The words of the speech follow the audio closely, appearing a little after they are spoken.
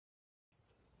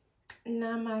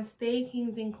Namaste,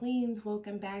 kings and queens.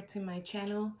 Welcome back to my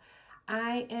channel.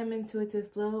 I am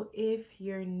Intuitive Flow. If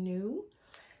you're new,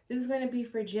 this is going to be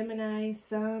for Gemini,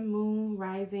 Sun, Moon,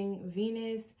 Rising,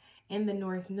 Venus, and the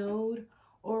North Node,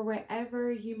 or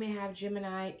wherever you may have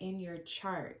Gemini in your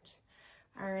chart.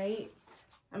 All right.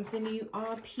 I'm sending you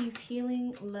all peace,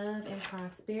 healing, love, and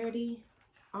prosperity.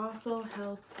 Also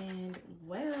health and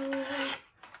wealth.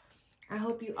 I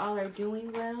hope you all are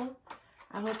doing well.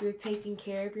 I hope you're taking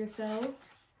care of yourself,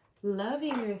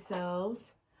 loving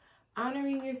yourselves,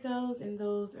 honoring yourselves and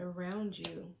those around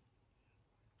you.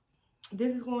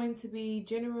 This is going to be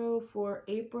general for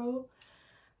April.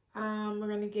 We're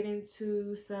going to get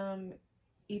into some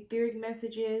etheric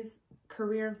messages,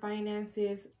 career and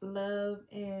finances, love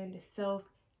and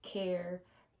self-care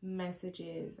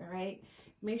messages, all right?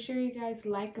 Make sure you guys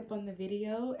like up on the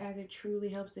video as it truly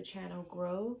helps the channel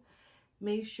grow.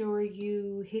 Make sure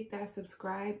you hit that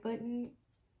subscribe button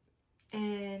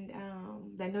and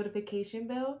that notification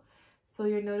bell so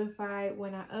you're notified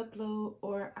when I upload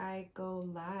or I go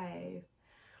live.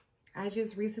 I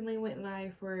just recently went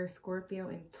live for Scorpio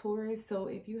and Taurus, so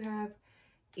if you have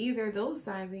either of those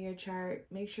signs in your chart,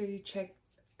 make sure you check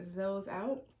those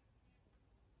out.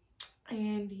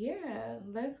 And yeah,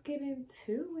 let's get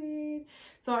into it.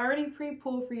 So I already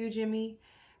pre-pulled for you, Jimmy.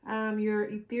 Your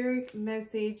etheric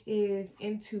message is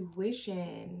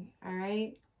intuition, all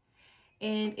right?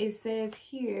 And it says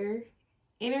here,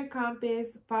 inner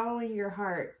compass, following your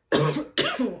heart.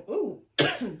 Ooh.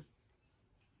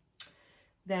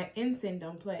 That incense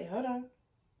don't play. Hold on.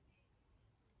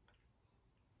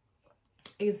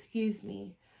 Excuse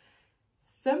me.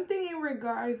 Something in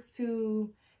regards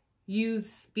to you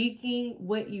speaking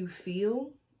what you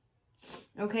feel.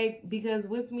 Okay, because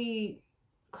with me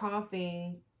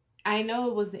coughing, I know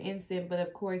it was the incense, but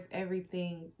of course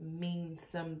everything means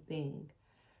something.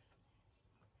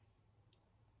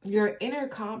 Your inner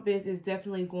compass is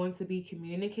definitely going to be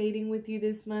communicating with you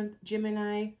this month,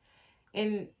 Gemini.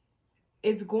 And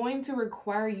it's going to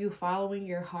require you following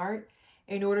your heart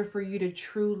in order for you to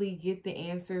truly get the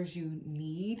answers you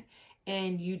need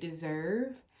and you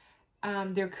deserve.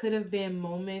 There could have been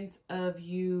moments of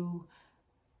you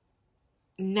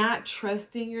not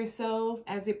trusting yourself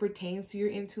as it pertains to your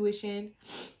intuition.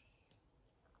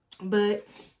 But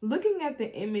looking at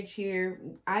the image here,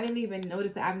 I didn't even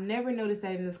notice that. I've never noticed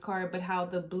that in this card, but how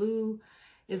the blue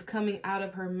is coming out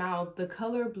of her mouth. The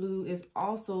color blue is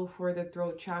also for the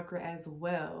throat chakra as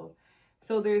well.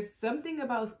 So there's something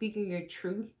about speaking your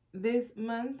truth this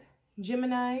month,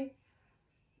 Gemini.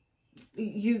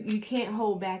 You can't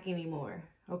hold back anymore.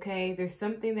 Okay, there's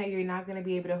something that you're not going to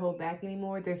be able to hold back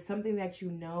anymore. There's something that you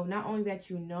know. Not only that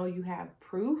you know, you have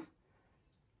proof.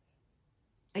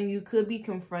 And you could be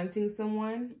confronting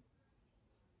someone.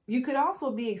 You could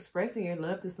also be expressing your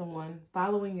love to someone,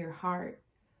 following your heart.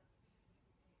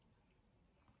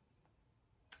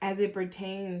 As it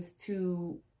pertains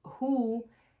to who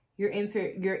your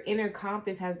inner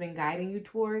compass has been guiding you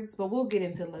towards. But we'll get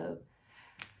into love.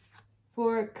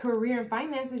 For career and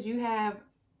finances, you have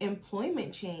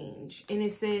employment change. And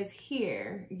it says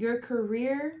here, your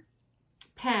career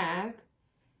path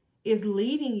is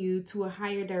leading you to a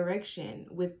higher direction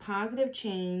with positive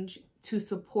change to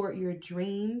support your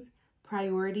dreams,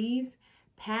 priorities,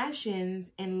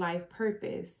 passions, and life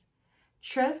purpose.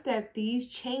 Trust that these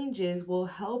changes will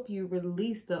help you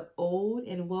release the old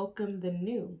and welcome the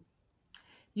new.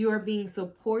 You are being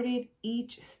supported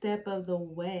each step of the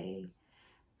way.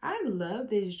 I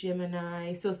love this,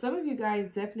 Gemini. So some of you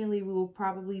guys definitely will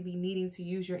probably be needing to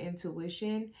use your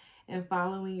intuition and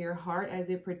following your heart as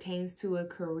it pertains to a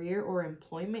career or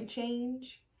employment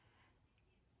change.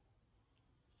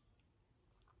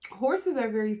 Horses are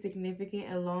very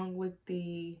significant along with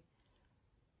the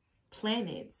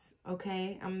planets,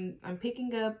 okay? I'm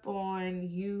picking up on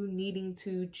you needing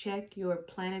to check your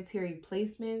planetary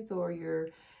placements or your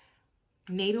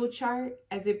natal chart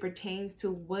as it pertains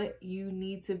to what you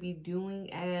need to be doing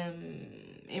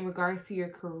in regards to your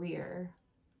career.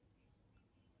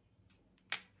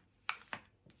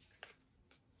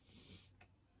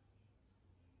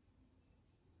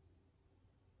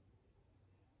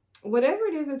 Whatever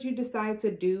it is that you decide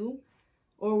to do,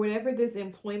 or whatever this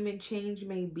employment change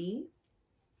may be,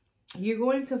 you're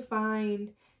going to find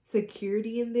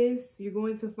security in this. You're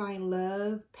going to find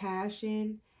love,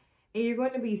 passion, and you're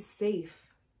going to be safe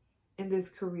in this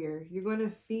career. You're going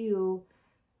to feel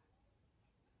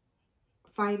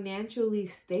financially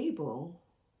stable.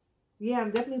 Yeah,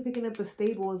 I'm definitely picking up a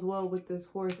stable as well with this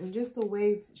horse. And just the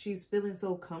way she's feeling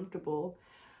so comfortable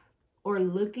or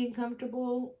looking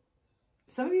comfortable.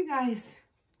 Some of you guys,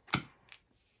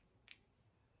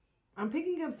 I'm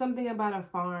picking up something about a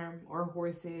farm or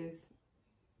horses.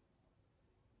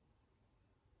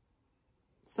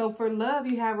 So for love,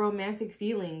 you have romantic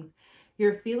feelings.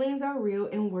 Your feelings are real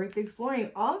and worth exploring.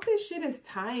 All of this shit is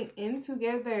tying in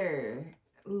together.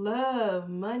 Love,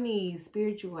 money,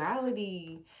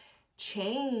 spirituality,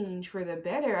 change for the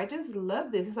better. I just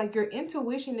love this. It's like your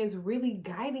intuition is really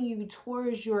guiding you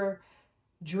towards your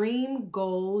dream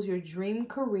goals, your dream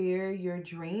career, your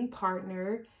dream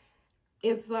partner.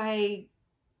 It's like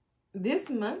this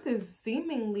month is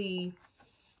seemingly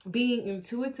being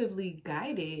intuitively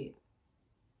guided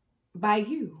by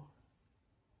you.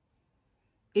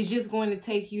 It's just going to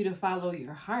take you to follow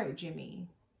your heart, Jimmy.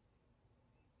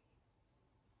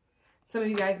 Some of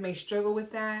you guys may struggle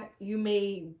with that. You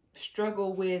may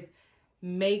struggle with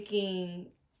making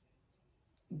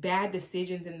bad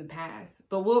decisions in the past.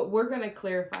 But we're going to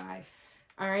clarify.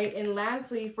 All right. And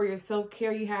lastly, for your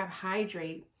self-care, you have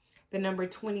hydrate, the number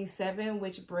 27,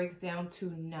 which breaks down to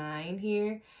 9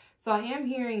 here. So I am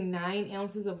hearing 9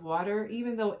 ounces of water,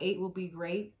 even though 8 will be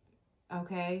great.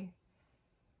 Okay.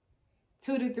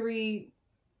 2 to 3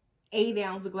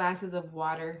 8-ounce glasses of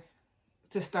water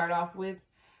to start off with.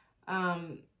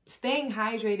 Staying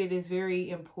hydrated is very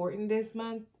important this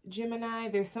month, Gemini.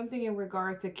 There's something in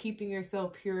regards to keeping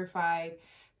yourself purified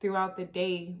throughout the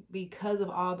day because of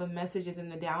all the messages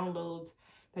and the downloads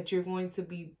that you're going to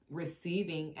be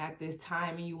receiving at this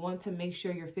time. And you want to make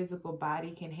sure your physical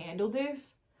body can handle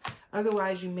this.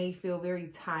 Otherwise, you may feel very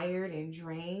tired and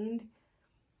drained.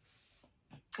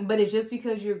 But it's just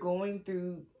because you're going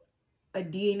through a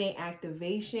DNA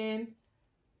activation.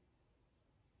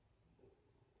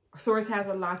 Source has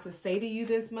a lot to say to you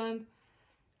this month.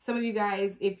 Some of you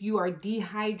guys, if you are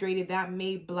dehydrated, that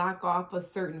may block off a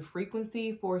certain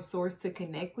frequency for Source to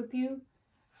connect with you.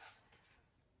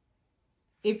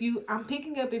 I'm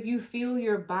picking up if you feel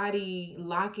your body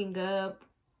locking up,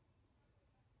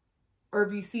 or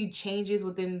if you see changes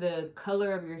within the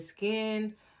color of your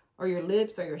skin or your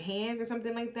lips or your hands or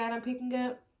something like that, I'm picking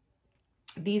up.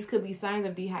 These could be signs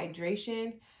of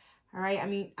dehydration. All right. I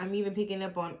mean, I'm even picking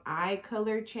up on eye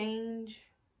color change.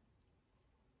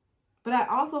 But I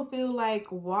also feel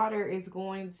like water is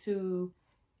going to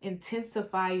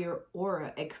intensify your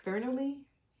aura externally.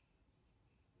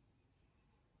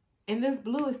 And this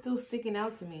blue is still sticking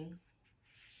out to me.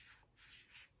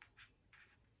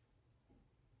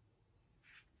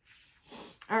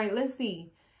 All right, let's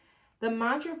see. The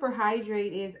mantra for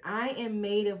hydrate is, I am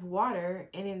made of water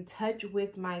and in touch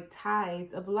with my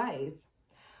tides of life.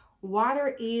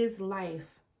 Water is life.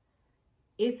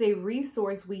 It's a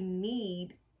resource we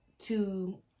need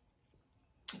to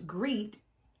greet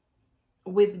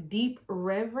with deep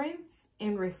reverence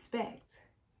and respect.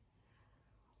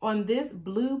 On this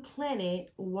blue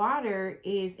planet, water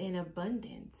is in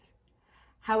abundance.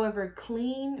 However,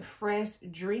 clean, fresh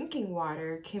drinking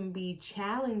water can be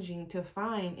challenging to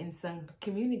find in some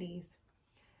communities.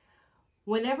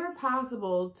 Whenever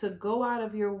possible, to go out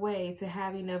of your way to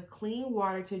have enough clean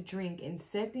water to drink and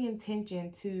set the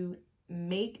intention to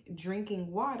make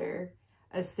drinking water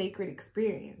a sacred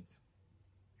experience.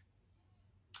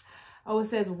 Oh, it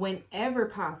says whenever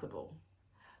possible,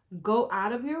 go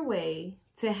out of your way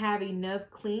to have enough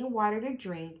clean water to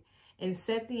drink and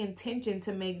set the intention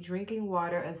to make drinking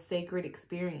water a sacred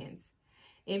experience.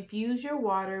 Infuse your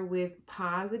water with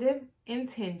positive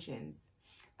intentions.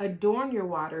 Adorn your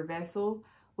water vessel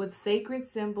with sacred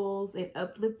symbols and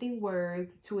uplifting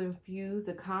words to infuse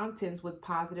the contents with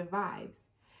positive vibes.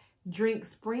 Drink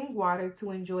spring water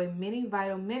to enjoy many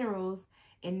vital minerals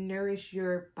and nourish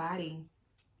your body.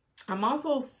 I'm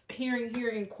also hearing here,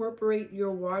 incorporate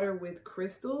your water with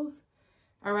crystals.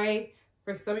 All right.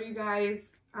 For some of you guys,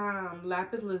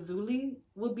 lapis lazuli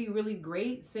would be really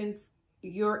great since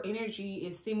your energy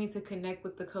is seeming to connect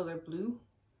with the color blue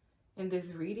in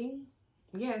this reading.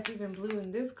 Yes, even blue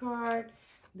in this card,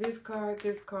 this card,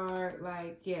 this card.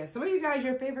 Like, yeah, some of you guys,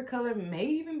 your favorite color may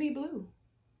even be blue.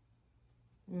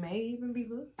 May even be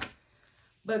blue.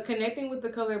 But connecting with the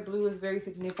color blue is very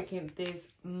significant this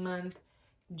month,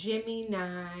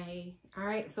 Gemini. All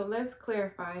right, so let's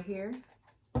clarify here.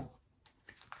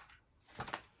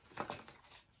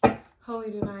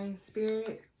 Holy Divine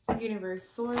Spirit, Universe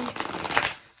Source,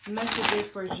 messages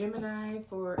for Gemini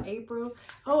for April.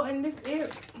 Oh, and this is,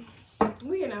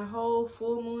 we in a whole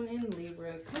full moon in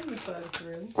Libra. Come the fuck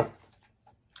through.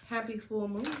 Happy full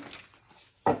moon.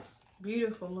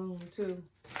 Beautiful moon too.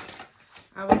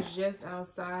 I was just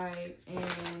outside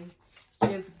and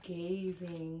just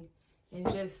gazing and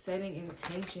just setting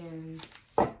intentions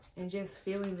and just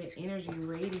feeling the energy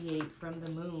radiate from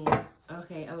the moon.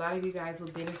 Okay, a lot of you guys will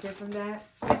benefit from that.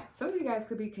 Some of you guys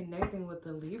could be connecting with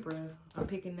the Libra. I'm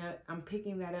picking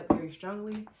that up very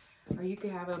strongly. Or you could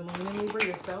have a moon in Libra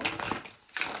yourself.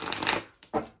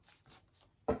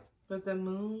 But the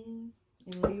moon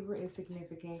in Libra is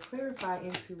significant. Clarify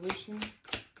intuition.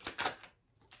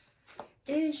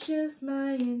 It's just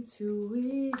my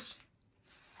intuition.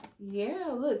 Yeah,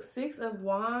 look, 6 of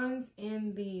Wands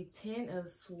and the 10 of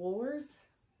Swords.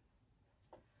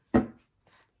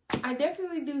 I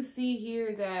definitely do see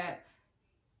here that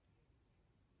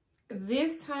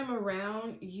this time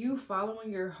around, you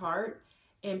following your heart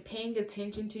and paying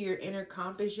attention to your inner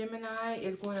compass, Gemini,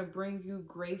 is going to bring you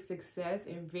great success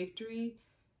and victory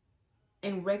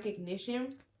and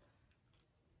recognition.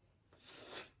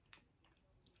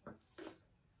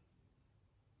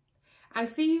 I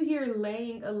see you here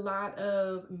laying a lot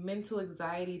of mental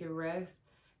anxiety to rest.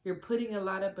 You're putting a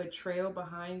lot of betrayal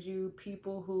behind you.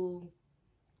 People who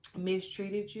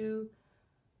mistreated you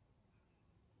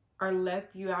or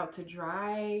left you out to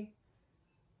dry,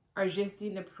 or just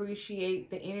didn't appreciate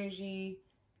the energy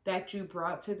that you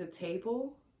brought to the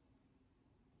table.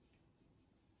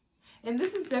 And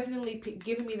this is definitely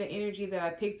giving me the energy that I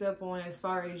picked up on, as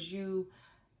far as you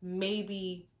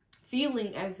maybe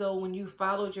feeling as though when you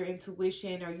followed your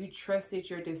intuition or you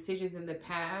trusted your decisions in the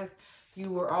past,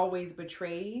 you were always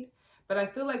betrayed. But I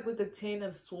feel like with the 10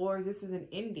 of Swords, this is an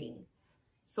ending.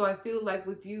 So I feel like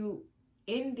with you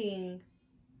ending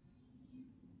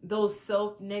those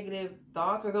self-negative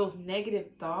thoughts, or those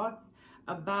negative thoughts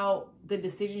about the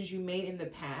decisions you made in the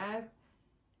past,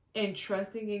 and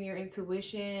trusting in your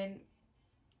intuition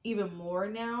even more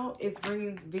now, is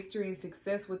bringing victory and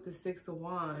success with the 6 of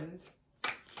Wands.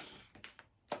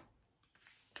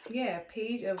 Yeah,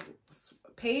 Page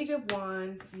of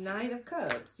Wands, 9 of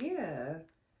Cups. Yeah.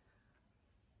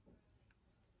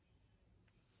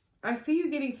 I see you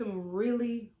getting some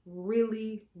really,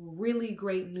 really, really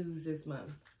great news this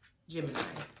month, Gemini.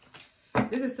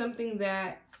 This is something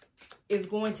that is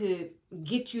going to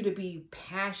get you to be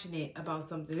passionate about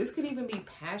something. This could even be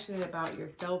passionate about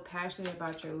yourself, passionate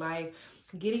about your life,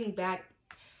 getting back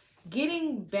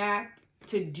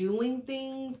to doing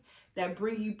things that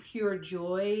bring you pure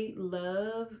joy,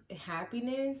 love,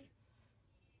 happiness.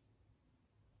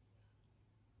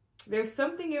 There's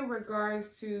something in regards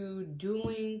to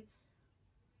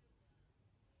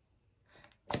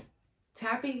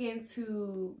tapping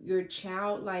into your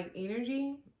childlike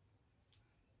energy.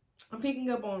 I'm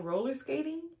picking up on roller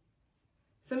skating.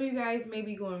 Some of you guys may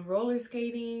be going roller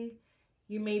skating.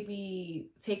 You may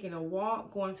be taking a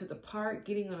walk, going to the park,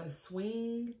 getting on a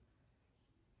swing.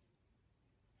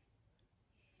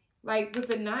 Like with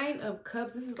the 9 of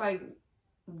Cups, this is like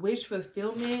wish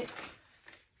fulfillment,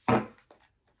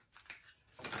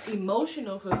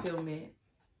 emotional fulfillment.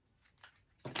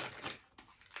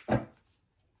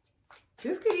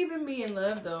 This could even be in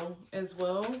love though as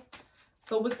well.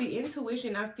 So with the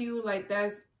intuition, I feel like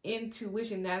that's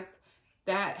intuition.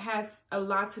 That has a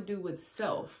lot to do with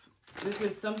self. This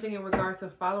is something in regards to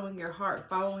following your heart,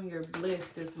 following your bliss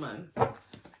this month.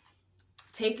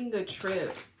 Taking a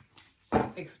trip,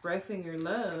 expressing your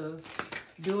love,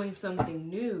 doing something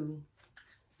new,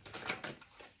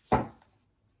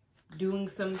 doing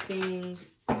something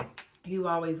you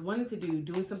always wanted to do,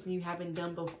 doing something you haven't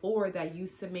done before that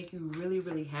used to make you really,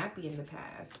 really happy in the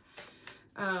past.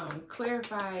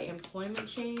 Clarify employment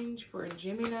change for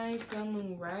Gemini, Sun,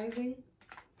 Moon, Rising.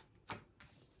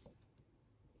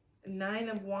 9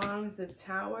 of Wands, the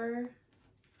Tower.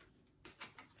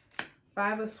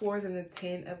 5 of Swords and the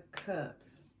 10 of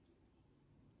Cups.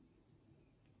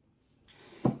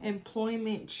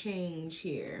 Employment change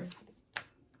here.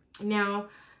 Now,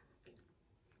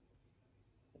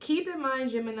 keep in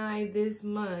mind, Gemini, this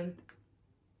month,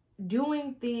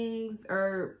 doing things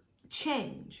or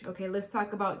change. Okay, let's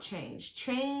talk about change.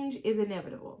 Change is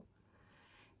inevitable.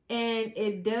 And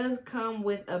it does come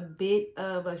with a bit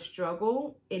of a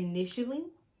struggle initially.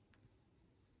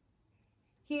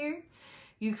 Here,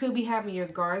 you could be having your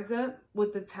guards up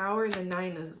with the Tower and the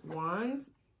 9 of Wands.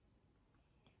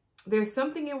 There's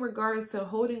something in regards to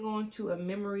holding on to a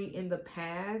memory in the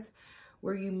past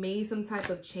where you made some type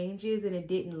of changes and it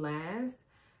didn't last.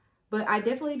 But I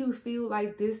definitely do feel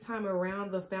like this time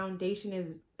around, the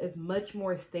foundation is much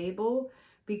more stable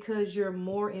because you're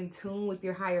more in tune with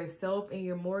your higher self and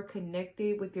you're more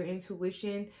connected with your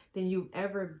intuition than you've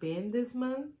ever been this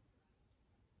month.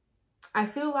 I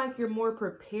feel like you're more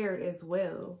prepared as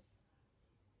well.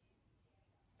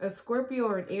 A Scorpio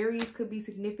or an Aries could be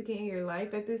significant in your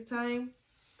life at this time.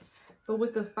 But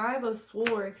with the 5 of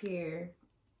Swords here,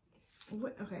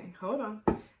 okay, hold on.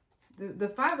 The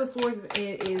 5 of Swords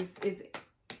is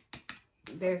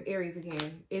there's Aries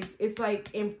again. It's like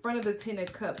in front of the Ten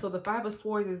of Cups. So the Five of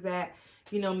Swords is that,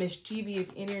 you know, mischievous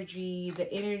energy,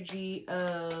 the energy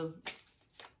of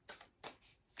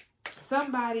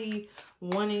somebody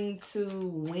wanting to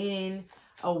win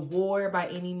a war by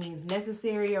any means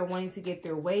necessary, or wanting to get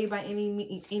their way by any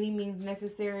means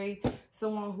necessary.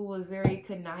 Someone who is very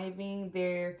conniving.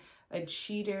 They're a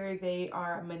cheater. They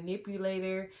are a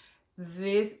manipulator.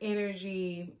 This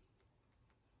energy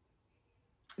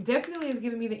definitely is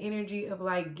giving me the energy of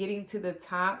like getting to the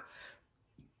top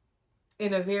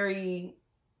in a very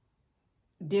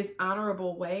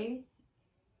dishonorable way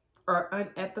or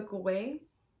unethical way.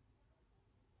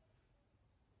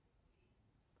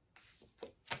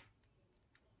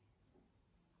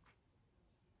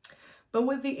 But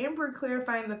with the Emperor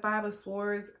clarifying the Five of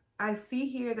Swords, I see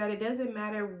here that it doesn't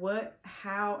matter what,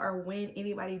 how, or when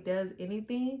anybody does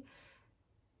anything.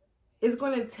 It's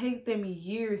going to take them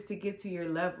years to get to your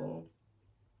level.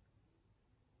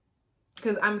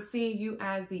 Because I'm seeing you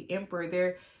as the Emperor.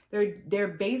 They're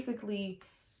basically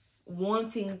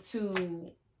wanting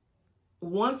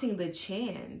the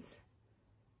chance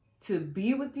to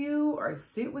be with you or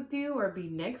sit with you or be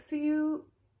next to you.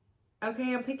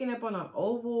 Okay, I'm picking up on an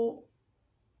Oval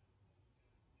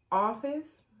Office.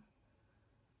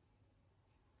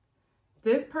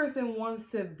 This person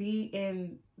wants to be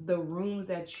in the rooms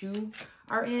that you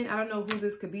are in. I don't know who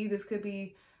this could be. This could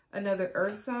be another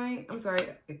earth sign. I'm sorry,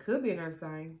 it could be an earth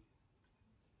sign.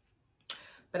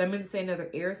 But I meant to say another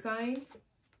air sign.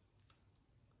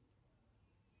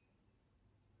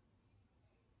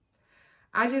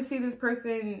 I just see this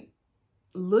person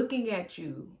looking at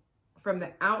you from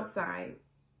the outside.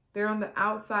 They're on the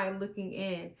outside looking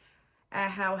in at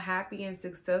how happy and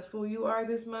successful you are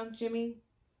this month, Jimmy.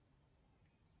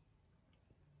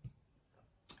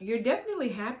 You're definitely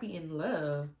happy in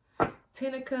love.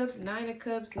 Ten of Cups, Nine of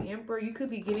Cups, the Emperor. You could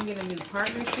be getting in a new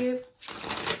partnership.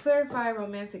 Clarify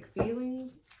romantic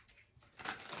feelings.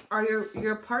 Or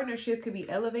your partnership could be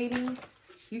elevating.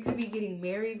 You could be getting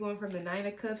married, going from the Nine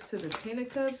of Cups to the Ten of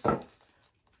Cups.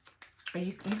 Or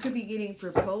you could be getting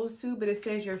proposed to, but it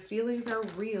says your feelings are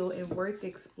real and worth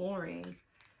exploring.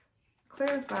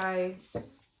 Clarify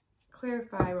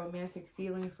romantic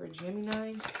feelings for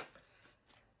Gemini.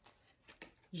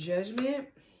 Judgment.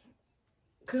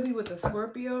 Could be with a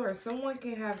Scorpio, or someone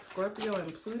can have Scorpio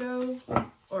and Pluto,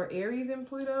 or Aries and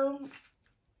Pluto.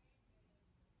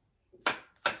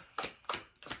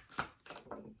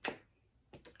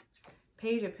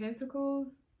 Page of Pentacles.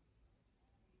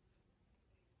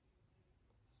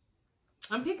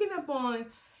 I'm picking up on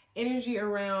energy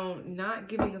around not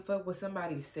giving a fuck what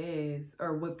somebody says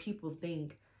or what people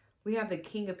think. We have the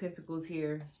King of Pentacles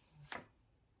here.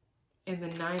 And the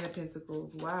Nine of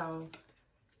Pentacles. Wow.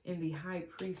 And the High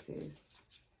Priestess.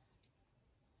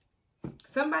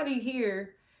 Somebody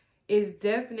here is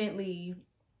definitely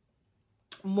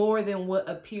more than what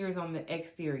appears on the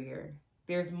exterior.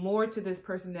 There's more to this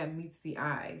person that meets the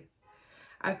eye.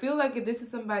 I feel like if this is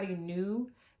somebody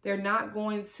new, they're not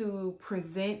going to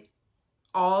present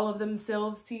all of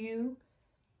themselves to you.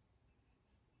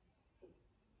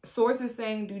 Sources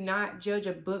saying do not judge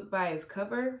a book by its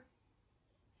cover.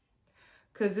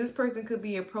 Because this person could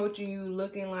be approaching you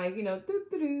looking like, you know,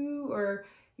 doo-doo-doo, or,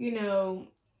 you know,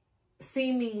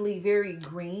 seemingly very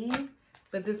green.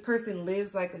 But this person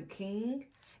lives like a king.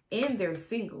 And they're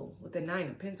single with the Nine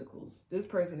of Pentacles. This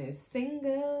person is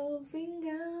single.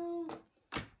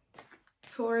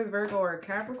 Taurus, Virgo, or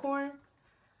Capricorn.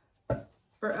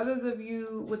 For others of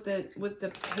you with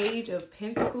the Page of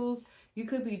Pentacles, you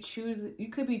could be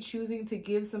choosing to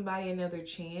give somebody another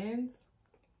chance.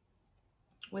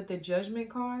 With the Judgment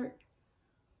card.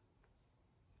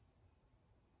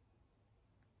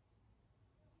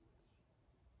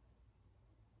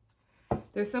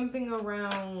 There's something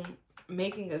around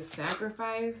making a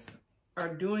sacrifice or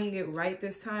doing it right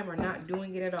this time or not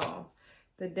doing it at all.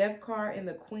 The Death card and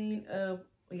the Queen of,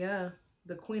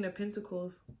 the Queen of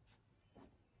Pentacles.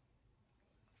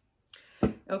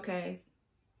 Okay.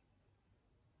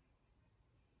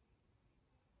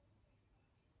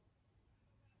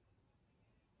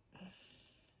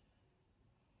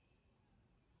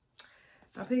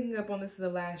 I'm picking up on this is the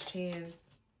last chance.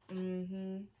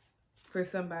 For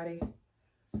somebody.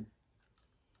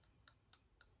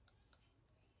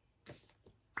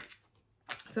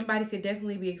 Somebody could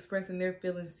definitely be expressing their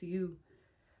feelings to you.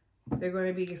 They're going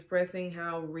to be expressing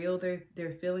how real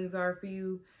their feelings are for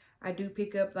you. I do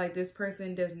pick up like this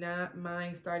person does not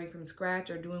mind starting from scratch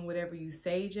or doing whatever you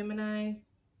say, Gemini.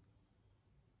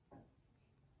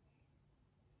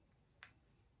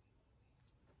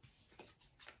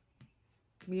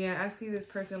 Yeah, I see this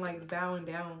person like bowing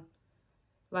down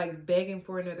like begging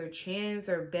for another chance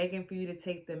or begging for you to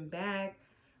take them back,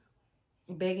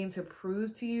 begging to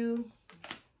prove to you.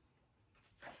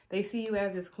 They see you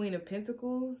as this Queen of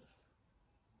Pentacles.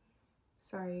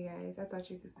 Sorry, you guys. I thought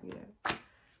you could see that.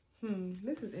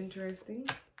 This is interesting.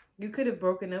 You could have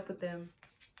broken up with them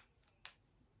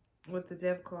with the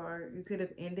Death card. You could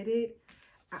have ended it.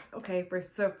 Okay, for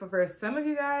some of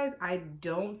you guys, I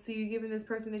don't see you giving this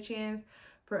person a chance.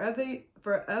 For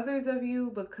others of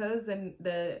you, because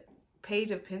the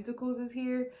Page of Pentacles is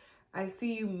here, I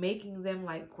see you making them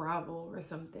like grovel or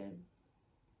something.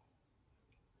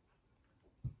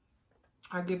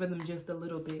 Or giving them just a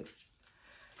little bit.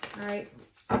 All right,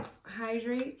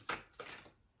 hydrate.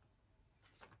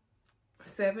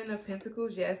 7 of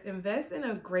Pentacles, yes. Invest in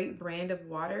a great brand of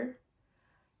water.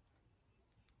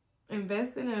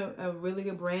 Invest in a really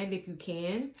good brand if you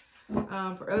can.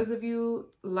 For others of you,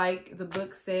 like the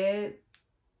book said,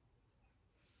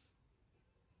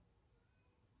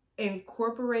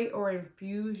 incorporate or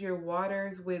infuse your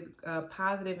waters with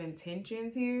positive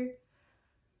intentions here.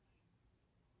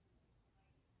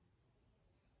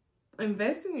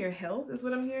 Invest in your health is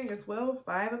what I'm hearing as well.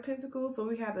 5 of Pentacles. So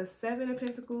we have the 7 of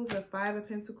Pentacles, the 5 of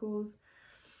Pentacles,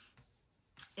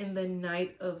 and the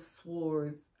Knight of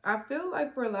Swords. I feel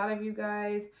like for a lot of you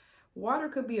guys, water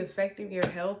could be affecting your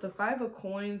health. The 5 of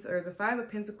Coins or the 5 of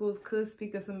Pentacles could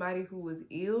speak of somebody who was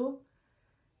ill.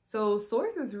 So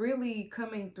Source is really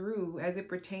coming through as it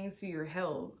pertains to your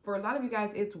health. For a lot of you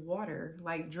guys, it's water.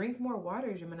 Like, drink more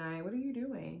water, Gemini. What are you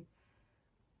doing?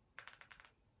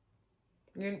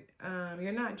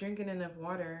 You're not drinking enough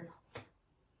water.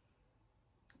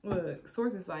 Look,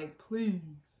 Source is like, please,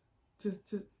 just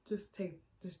take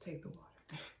the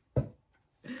water.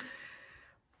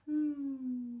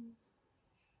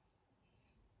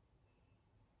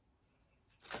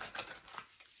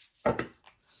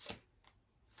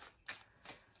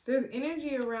 There's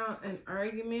energy around an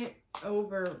argument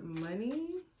over money.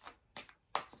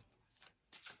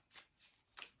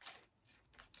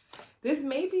 This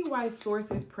may be why Source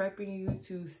is prepping you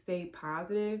to stay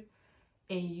positive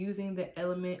and using the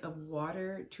element of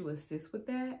water to assist with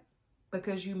that,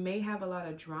 because you may have a lot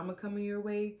of drama coming your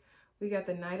way. We got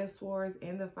the Knight of Swords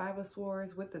and the 5 of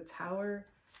Swords with the Tower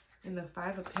and the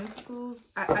 5 of Pentacles.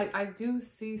 I do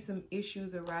see some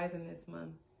issues arising this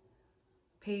month.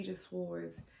 Page of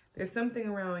Swords. There's something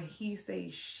around he say,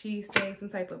 she say, some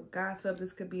type of gossip.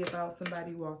 This could be about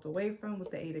somebody you walked away from with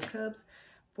the 8 of Cups.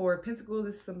 4 of Pentacles,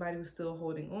 this is somebody who's still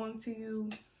holding on to you.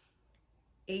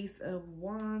 Ace of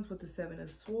Wands with the 7 of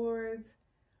Swords.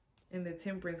 And the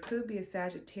Temperance could be a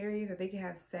Sagittarius, or they can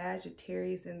have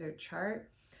Sagittarius in their chart.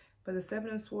 But the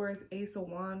 7 of Swords, Ace of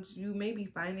Wands, you may be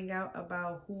finding out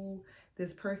about who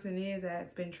this person is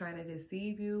that's been trying to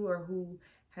deceive you, or who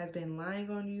has been lying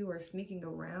on you or sneaking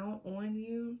around on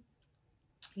you.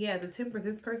 Yeah, the Temperance,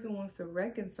 this person wants to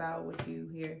reconcile with you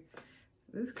here.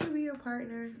 This could be a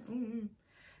partner.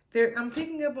 I'm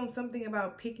picking up on something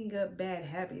about picking up bad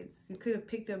habits. You could have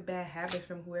picked up bad habits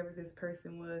from whoever this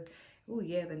person was. Oh,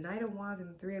 yeah, the Knight of Wands and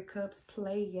the 3 of Cups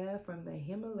play, yeah, from the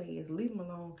Himalayas. Leave them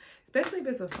alone, especially if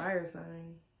it's a fire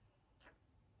sign.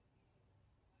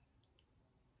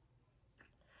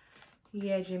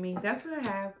 Yeah, Jimmy, that's what I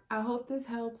have. I hope this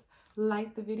helps.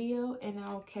 Like the video, and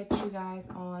I'll catch you guys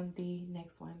on the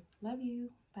next one. Love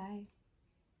you. Bye.